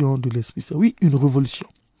révolution de l'Esprit Saint. Oui, une révolution,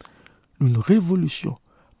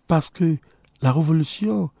 parce que la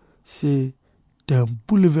révolution, c'est un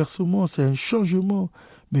bouleversement, c'est un changement,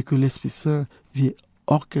 mais que l'Esprit Saint vient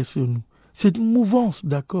orchestrer nous. C'est une mouvance,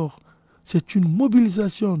 d'accord, c'est une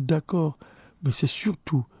mobilisation, d'accord, mais c'est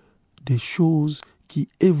surtout des choses qui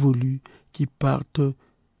évoluent, qui partent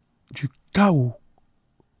du chaos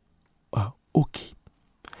ok.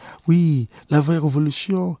 Oui, la vraie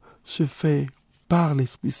révolution se fait par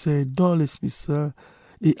l'Esprit Saint, dans l'Esprit Saint,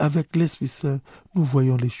 et avec l'Esprit Saint, nous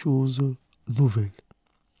voyons les choses nouvelles.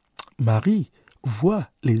 Marie voit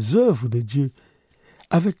les œuvres de Dieu.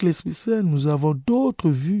 Avec l'Esprit Saint, nous avons d'autres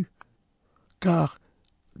vues, car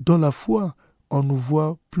dans la foi, on ne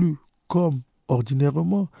voit plus comme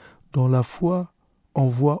ordinairement. Dans la foi, on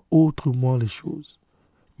voit autrement les choses.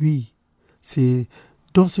 Oui, c'est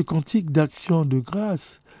dans ce cantique d'action de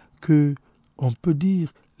grâce que on peut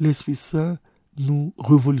dire l'Esprit Saint nous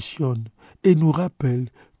révolutionne et nous rappelle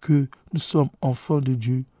que nous sommes enfants de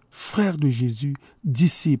Dieu, frères de Jésus,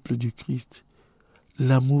 disciples du Christ.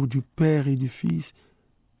 L'amour du Père et du Fils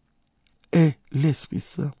est l'Esprit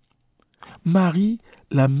Saint. Marie,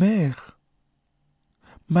 la mère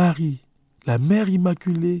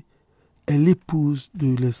immaculée, est l'épouse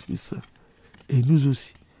de l'Esprit Saint. Et nous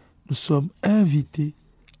aussi, nous sommes invités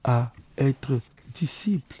à être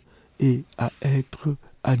disciples et à être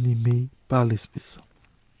animés par l'Esprit Saint.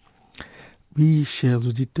 Oui, chers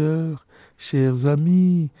auditeurs, chers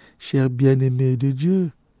amis, chers bien-aimés de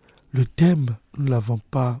Dieu, le thème, nous ne l'avons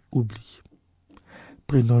pas oublié.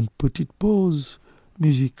 Prenons une petite pause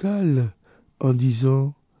musicale en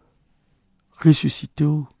disant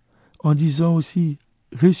ressuscitez, en disant aussi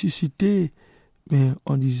ressuscité, mais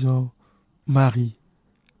en disant Marie.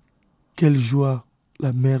 Quelle joie,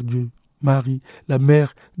 la mère de Marie, la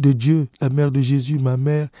mère de Dieu, la mère de Jésus, ma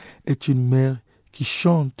mère, est une mère qui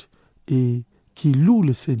chante et qui loue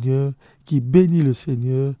le Seigneur, qui bénit le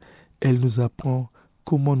Seigneur. Elle nous apprend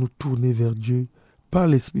comment nous tourner vers Dieu par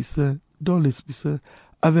l'Esprit Saint, dans l'Esprit Saint,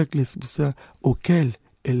 avec l'Esprit Saint auquel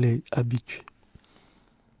elle est habituée.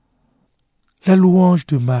 La louange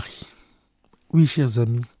de Marie. Oui, chers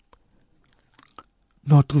amis,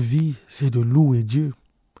 notre vie, c'est de louer Dieu.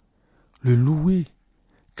 Le louer,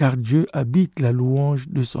 car Dieu habite la louange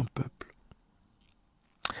de son peuple.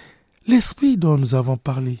 L'esprit dont nous avons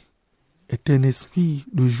parlé est un esprit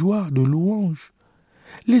de joie, de louange.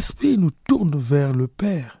 L'Esprit nous tourne vers le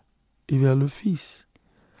Père et vers le Fils.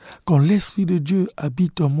 Quand l'Esprit de Dieu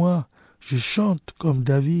habite en moi, je chante comme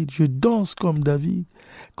David, je danse comme David.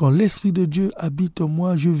 Quand l'Esprit de Dieu habite en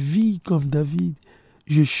moi, je vis comme David.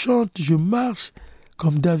 Je chante, je marche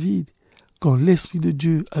comme David. Quand l'Esprit de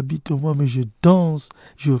Dieu habite en moi, mais je danse,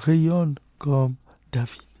 je rayonne comme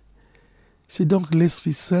David. C'est donc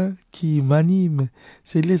l'Esprit Saint qui m'anime,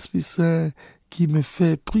 c'est l'Esprit Saint qui me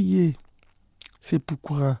fait prier. C'est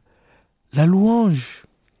pourquoi la louange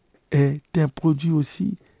est un produit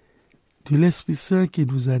aussi de l'Esprit Saint qui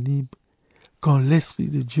nous anime. Quand l'Esprit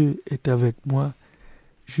de Dieu est avec moi,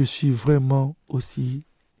 je suis vraiment aussi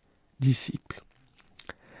disciple.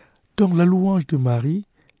 Donc la louange de Marie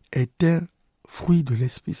est un fruit de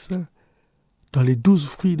l'Esprit Saint. Dans les 12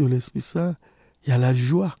 fruits de l'Esprit Saint, il y a la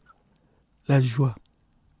joie. La joie.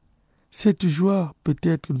 Cette joie,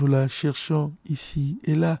 peut-être nous la cherchons ici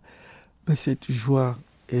et là, mais cette joie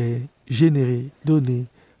est générée, donnée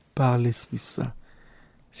par l'Esprit Saint.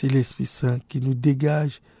 C'est l'Esprit Saint qui nous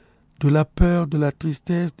dégage de la peur, de la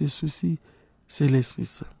tristesse, des soucis. C'est l'Esprit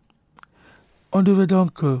Saint. On devait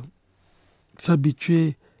donc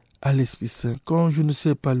s'habituer à l'Esprit Saint. Quand je ne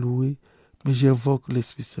sais pas louer, mais j'invoque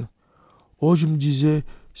l'Esprit Saint. Oh, je me disais,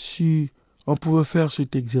 si on pouvait faire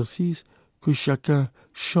cet exercice, que chacun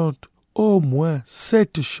chante au moins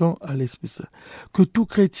 7 chants à l'Esprit Saint. Que tout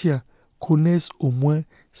chrétien connaisse au moins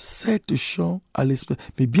 7 chants à l'Esprit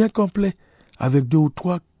Saint, mais bien complets, avec 2 ou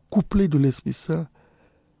 3 couplets de l'Esprit Saint.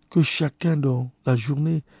 Que chacun dans la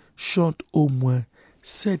journée chante au moins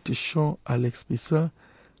 7 chants à l'Esprit Saint.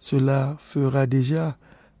 Cela fera déjà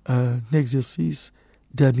un exercice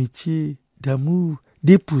d'amitié, d'amour,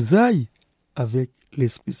 d'épousailles avec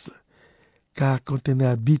l'Esprit Saint. Car quand on est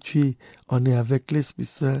habitué, on est avec l'Esprit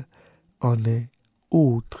Saint, on est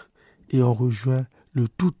autre et on rejoint le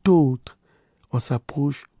tout autre. On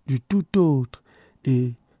s'approche du tout autre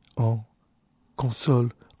et on console,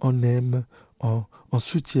 on aime, on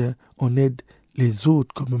soutient, on aide les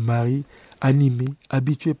autres comme Marie, animée,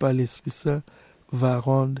 habituée par l'Esprit Saint, va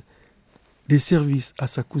rendre des services à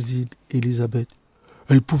sa cousine Élisabeth.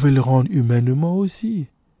 Elle pouvait le rendre humainement aussi,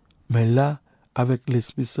 mais là, avec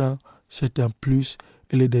l'Esprit Saint, c'est un plus.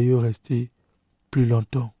 Elle est d'ailleurs restée plus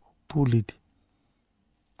longtemps pour l'aider.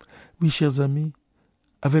 Oui, chers amis,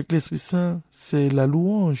 avec l'Esprit Saint, c'est la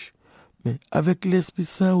louange, mais avec l'Esprit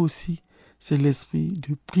Saint aussi, c'est l'esprit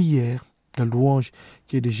de prière. La louange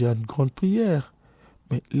qui est déjà une grande prière,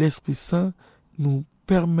 mais l'Esprit Saint nous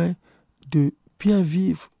permet de bien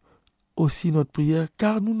vivre aussi notre prière,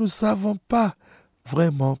 car nous ne savons pas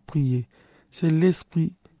vraiment prier. C'est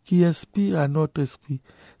l'Esprit qui inspire à notre esprit.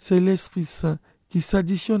 C'est l'Esprit Saint qui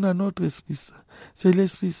s'additionne à notre Esprit Saint. C'est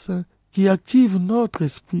l'Esprit Saint qui active notre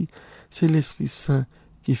esprit. C'est l'Esprit Saint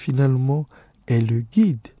qui finalement est le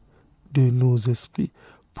guide de nos esprits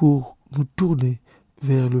pour nous tourner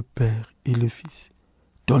vers le Père et le Fils.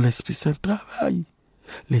 Donc l'Esprit Saint travaille.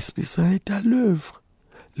 L'Esprit Saint est à l'œuvre.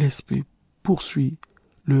 L'Esprit poursuit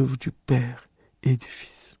l'œuvre du Père et du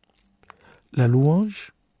Fils. La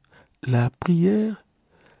louange, la prière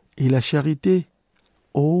et la charité.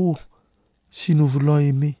 Oh, si nous voulons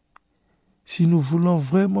aimer, si nous voulons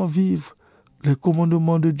vraiment vivre les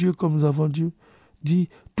commandements de Dieu comme nous avons dit,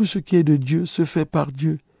 tout ce qui est de Dieu se fait par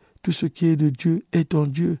Dieu. Tout ce qui est de Dieu est en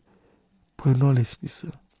Dieu. Prenons l'Esprit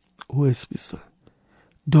Saint. Ô Esprit Saint,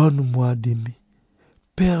 donne-moi d'aimer.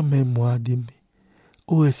 Permets-moi d'aimer.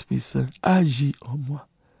 Ô Esprit Saint, agis en moi.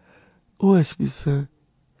 Ô Esprit Saint,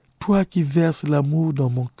 toi qui verses l'amour dans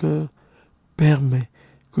mon cœur, permets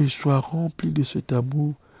que je sois rempli de cet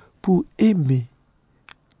amour pour aimer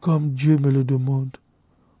comme Dieu me le demande,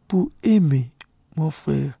 pour aimer mon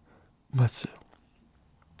frère, ma sœur.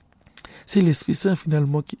 C'est l'Esprit Saint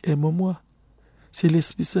finalement qui aime en moi. C'est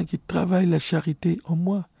l'Esprit Saint qui travaille la charité en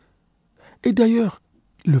moi. Et d'ailleurs,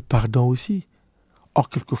 le pardon aussi. Or,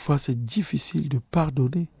 quelquefois, c'est difficile de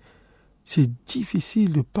pardonner. C'est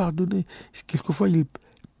difficile de pardonner. Quelquefois, il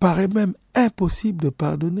paraît même impossible de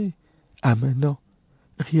pardonner. Ah mais non,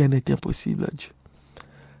 rien n'est impossible à Dieu.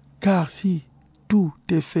 Car si tout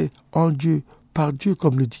est fait en Dieu, par Dieu,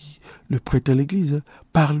 comme le dit le prêtre à l'Église,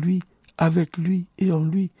 par lui, avec lui et en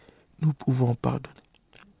lui, nous pouvons pardonner.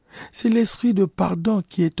 C'est l'esprit de pardon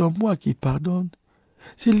qui est en moi qui pardonne.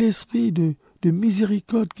 C'est l'esprit de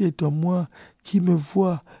miséricorde qui est en moi, qui me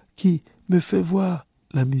voit, qui me fait voir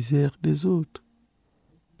la misère des autres.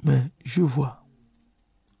 Mais je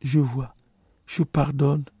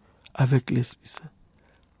pardonne avec l'Esprit Saint.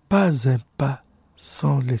 Pas un pas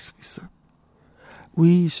sans l'Esprit Saint.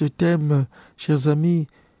 Oui, ce thème, chers amis,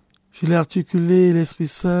 je l'ai articulé, l'Esprit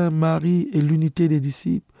Saint, Marie et l'unité des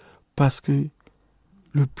disciples, parce que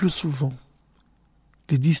le plus souvent,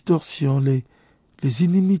 les distorsions, les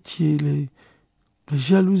inimitiés, les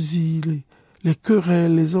jalousies, les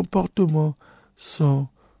querelles, les emportements sont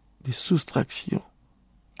des soustractions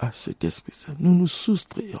à cet Esprit Saint. Nous nous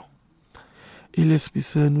soustrayons. Et l'Esprit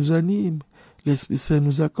Saint nous anime, l'Esprit Saint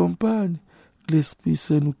nous accompagne, l'Esprit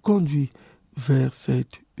Saint nous conduit vers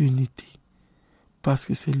cette unité. Parce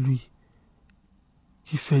que c'est lui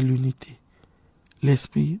qui fait l'unité.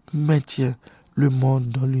 L'Esprit maintient le monde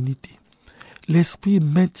dans l'unité. L'Esprit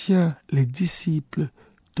maintient les disciples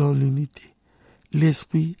dans l'unité.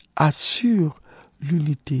 L'Esprit assure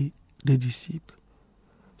l'unité des disciples.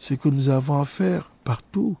 Ce que nous avons à faire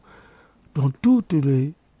partout, dans toutes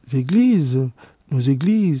les églises, nos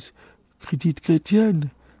églises chrétiennes,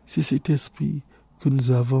 c'est cet esprit que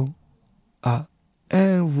nous avons à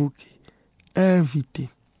invoquer, inviter.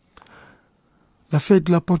 La fête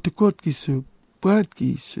de la Pentecôte qui se pointe,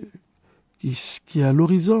 qui est à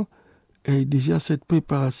l'horizon, est déjà cette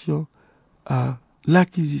préparation à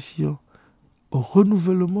l'acquisition, au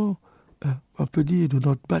renouvellement, on peut dire, de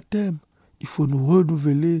notre baptême. Il faut nous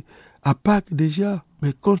renouveler à Pâques déjà,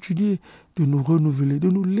 mais continuer de nous renouveler, de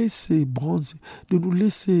nous laisser bronzer, de nous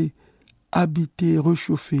laisser habiter,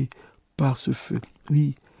 réchauffer par ce feu.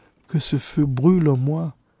 Oui, que ce feu brûle en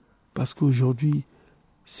moi, parce qu'aujourd'hui,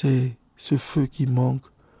 c'est ce feu qui manque,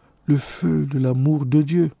 le feu de l'amour de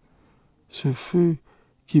Dieu, ce feu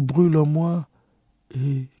qui brûle en moi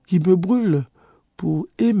et qui me brûle pour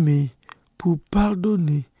aimer, pour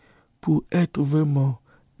pardonner, pour être vraiment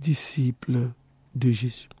disciple de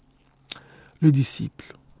Jésus. Le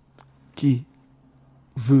disciple qui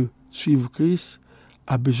veut suivre Christ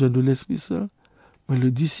a besoin de l'Esprit Saint, mais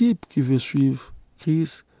le disciple qui veut suivre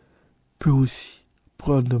Christ peut aussi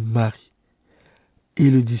prendre Marie. Et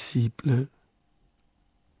le disciple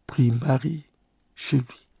prie Marie chez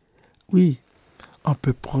lui. Oui, on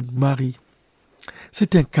peut prendre Marie.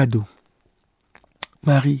 C'est un cadeau.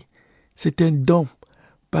 Marie, c'est un don,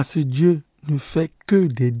 parce que Dieu ne fait que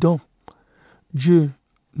des dons. Dieu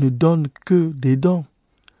ne donne que des dons.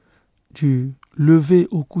 Du lever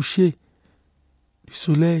au coucher du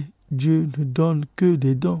soleil, Dieu ne donne que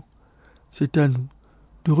des dons. C'est à nous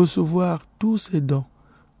de recevoir tous ces dons,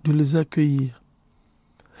 de les accueillir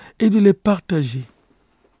et de les partager.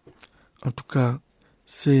 En tout cas,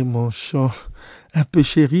 c'est mon chant un peu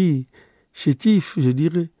chétif, je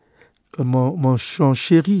dirais. Mon chant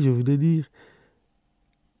chéri, je voudrais dire.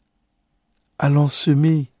 Allons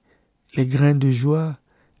semer les grains de joie,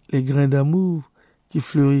 les grains d'amour qui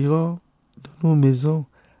fleuriront dans nos maisons.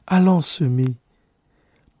 Allons semer,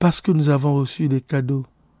 parce que nous avons reçu des cadeaux.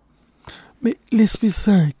 Mais l'Esprit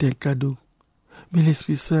Saint est un cadeau. Mais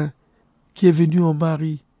l'Esprit Saint qui est venu en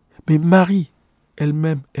Marie. Mais Marie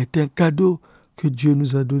elle-même est un cadeau que Dieu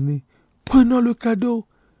nous a donné. Prenons le cadeau.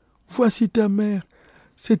 Voici ta mère.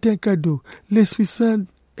 C'est un cadeau. L'Esprit Saint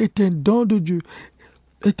est un don de Dieu,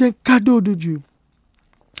 est un cadeau de Dieu.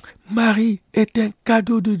 Marie est un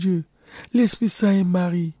cadeau de Dieu. L'Esprit Saint et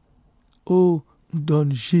Marie, nous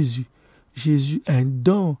donne Jésus. Jésus, un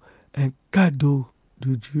don, un cadeau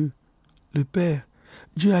de Dieu, le Père.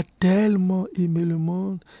 Dieu a tellement aimé le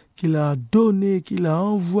monde qu'il a donné, qu'il a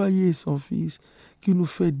envoyé son Fils, qui nous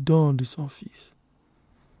fait don de son Fils.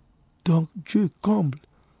 Donc Dieu comble.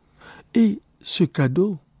 Et ce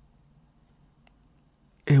cadeau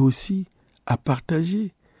est aussi à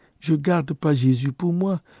partager. Je ne garde pas Jésus pour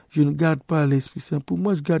moi, je ne garde pas l'Esprit Saint pour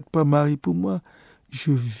moi, je ne garde pas Marie pour moi.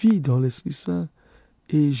 Je vis dans l'Esprit Saint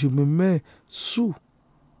et je me mets sous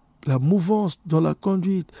la mouvance, dans la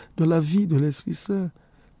conduite, dans la vie de l'Esprit Saint.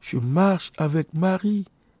 Je marche avec Marie,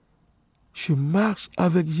 je marche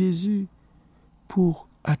avec Jésus pour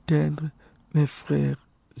atteindre mes frères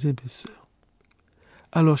et mes sœurs.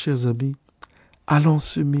 Alors, chers amis, allons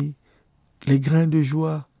semer les grains de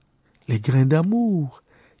joie, les grains d'amour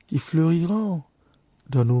qui fleuriront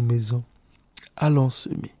dans nos maisons. Allons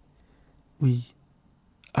semer. Oui,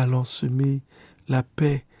 allons semer la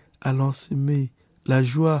paix, allons semer la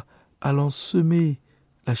joie, allons semer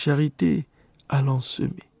la charité, allons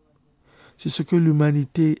semer. C'est ce que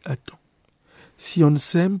l'humanité attend. Si on ne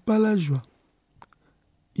sème pas la joie,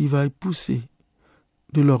 il va y pousser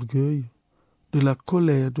de l'orgueil, de la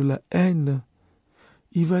colère, de la haine.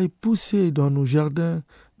 Il va y pousser dans nos jardins,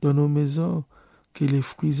 dans nos maisons, que les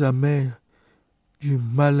fruits amers du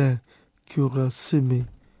malin qui aura semé,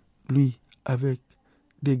 lui, avec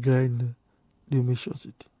des graines de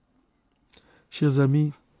méchanceté. Chers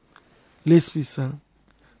amis, l'Esprit Saint,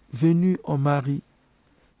 venu en Marie,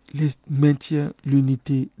 maintient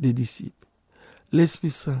l'unité des disciples.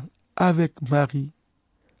 L'Esprit Saint, avec Marie,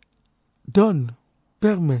 donne,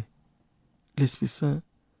 permet l'Esprit Saint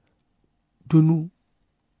de nous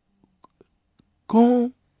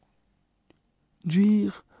conduire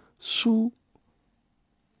sous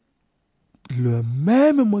la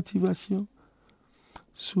même motivation,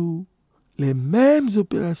 sous les mêmes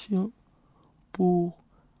opérations pour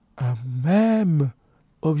un même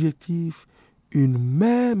objectif, une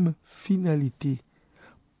même finalité,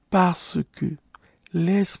 parce que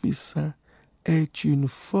l'Esprit Saint est une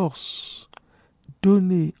force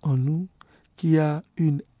donnée en nous qui a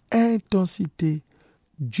une intensité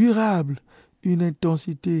durable, une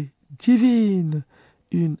intensité divine,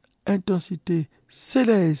 une intensité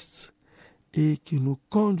céleste et qui nous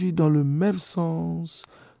conduit dans le même sens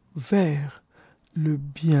vers le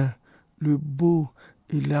bien, le beau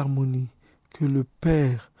et l'harmonie que le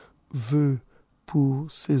Père veut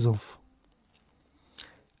pour ses enfants.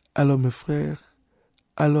 Alors mes frères,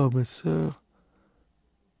 alors mes sœurs,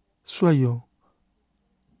 soyons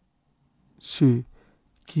ceux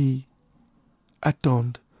qui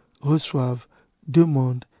attendent, reçoivent,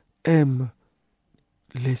 demandent, aiment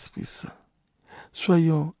l'Esprit Saint.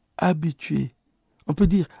 Soyons habitués, on peut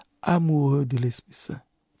dire amoureux de l'Esprit Saint.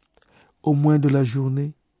 Au moins de la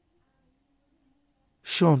journée,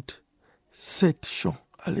 chante 7 chants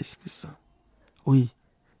à l'Esprit Saint. Oui,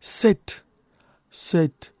 7.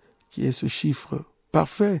 7 qui est ce chiffre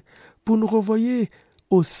parfait pour nous renvoyer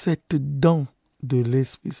aux 7 dents de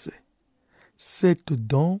l'Esprit Saint. 7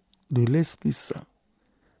 dents de l'Esprit Saint.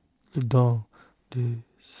 Le don de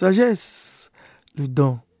sagesse, le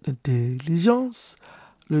don d'intelligence,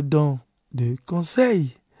 le don de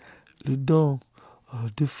conseil, le don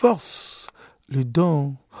de force, le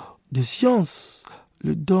don de science,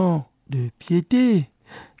 le don de piété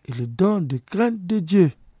et le don de crainte de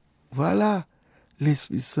Dieu. Voilà,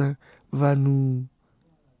 l'Esprit Saint va nous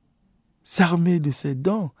s'armer de ces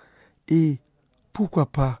dons et pourquoi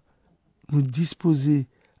pas nous disposer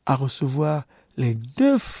à recevoir les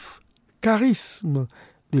 9 charismes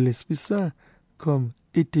de l'Esprit Saint comme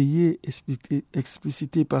étayé,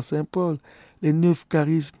 explicité par Saint Paul, les 9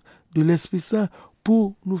 charismes de l'Esprit Saint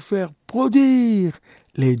pour nous faire produire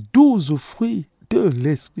les 12 fruits de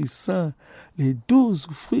l'Esprit Saint, les 12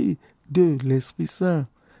 fruits de l'Esprit Saint.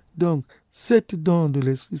 Donc, 7 dons de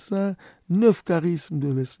l'Esprit Saint, 9 charismes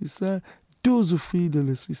de l'Esprit Saint, 12 fruits de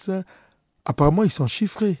l'Esprit Saint. Apparemment, ils sont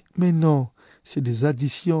chiffrés, mais non, c'est des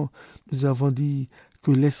additions. Nous avons dit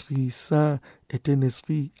que l'Esprit Saint est un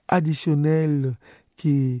esprit additionnel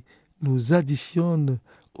qui nous additionne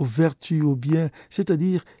aux vertus, aux biens,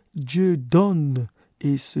 c'est-à-dire Dieu donne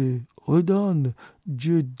et se redonne,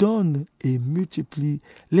 Dieu donne et multiplie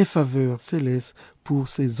les faveurs célestes pour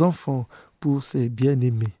ses enfants, pour ses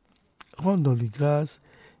bien-aimés. Rendons-lui grâce,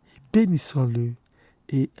 bénissons-le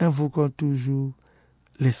et invoquons toujours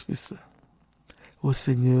l'Esprit Saint. Ô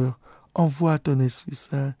Seigneur, envoie ton Esprit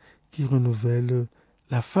Saint qui renouvelle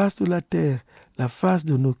la face de la terre, la face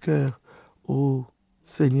de nos cœurs. Ô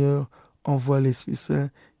Seigneur, envoie l'Esprit Saint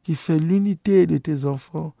qui fait l'unité de tes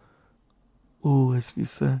enfants. Ô Esprit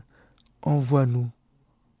Saint, envoie-nous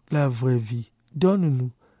la vraie vie.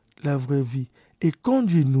 Donne-nous la vraie vie et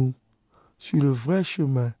conduis-nous sur le vrai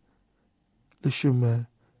chemin, le chemin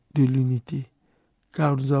de l'unité.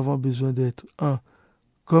 Car nous avons besoin d'être un.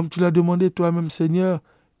 Comme tu l'as demandé toi-même, Seigneur,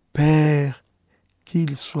 Père,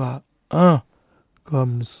 qu'il soit un,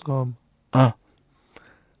 comme nous sommes un.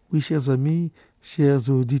 Oui, chers amis, chers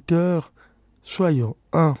auditeurs, soyons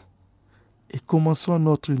un et commençons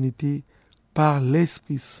notre unité par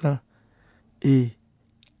l'Esprit Saint. Et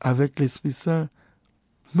avec l'Esprit Saint,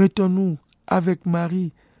 mettons-nous avec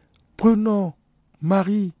Marie. Prenons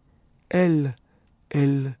Marie, elle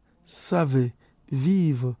savait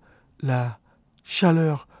vivre la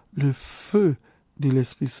chaleur, le feu de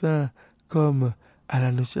l'Esprit Saint, comme à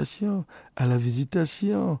l'Annonciation, à la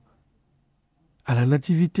Visitation, à la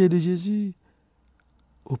Nativité de Jésus,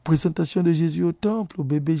 aux présentations de Jésus au temple, au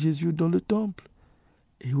bébé Jésus dans le temple,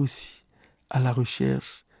 et aussi à la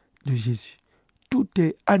recherche de Jésus. Tout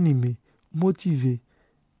est animé, motivé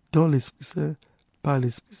dans l'Esprit Saint, par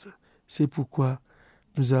l'Esprit Saint. C'est pourquoi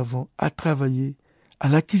nous avons à travailler à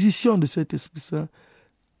l'acquisition de cet Esprit Saint.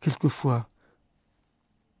 Quelquefois,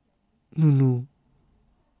 nous nous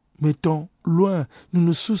mettons loin, nous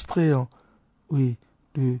nous soustrayons, oui,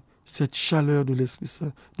 de cette chaleur de l'Esprit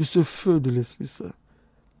Saint, de ce feu de l'Esprit Saint.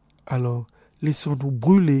 Alors, laissons-nous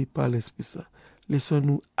brûler par l'Esprit Saint.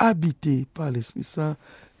 Laissons-nous habiter par l'Esprit Saint,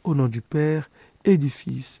 au nom du Père et du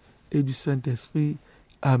Fils et du Saint-Esprit.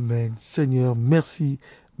 Amen. Seigneur, merci.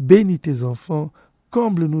 Bénis tes enfants.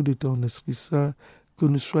 Comble-nous de ton Esprit Saint, que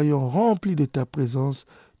nous soyons remplis de ta présence,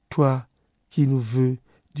 toi qui nous veux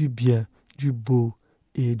du bien, du beau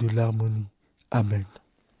et de l'harmonie. Amen.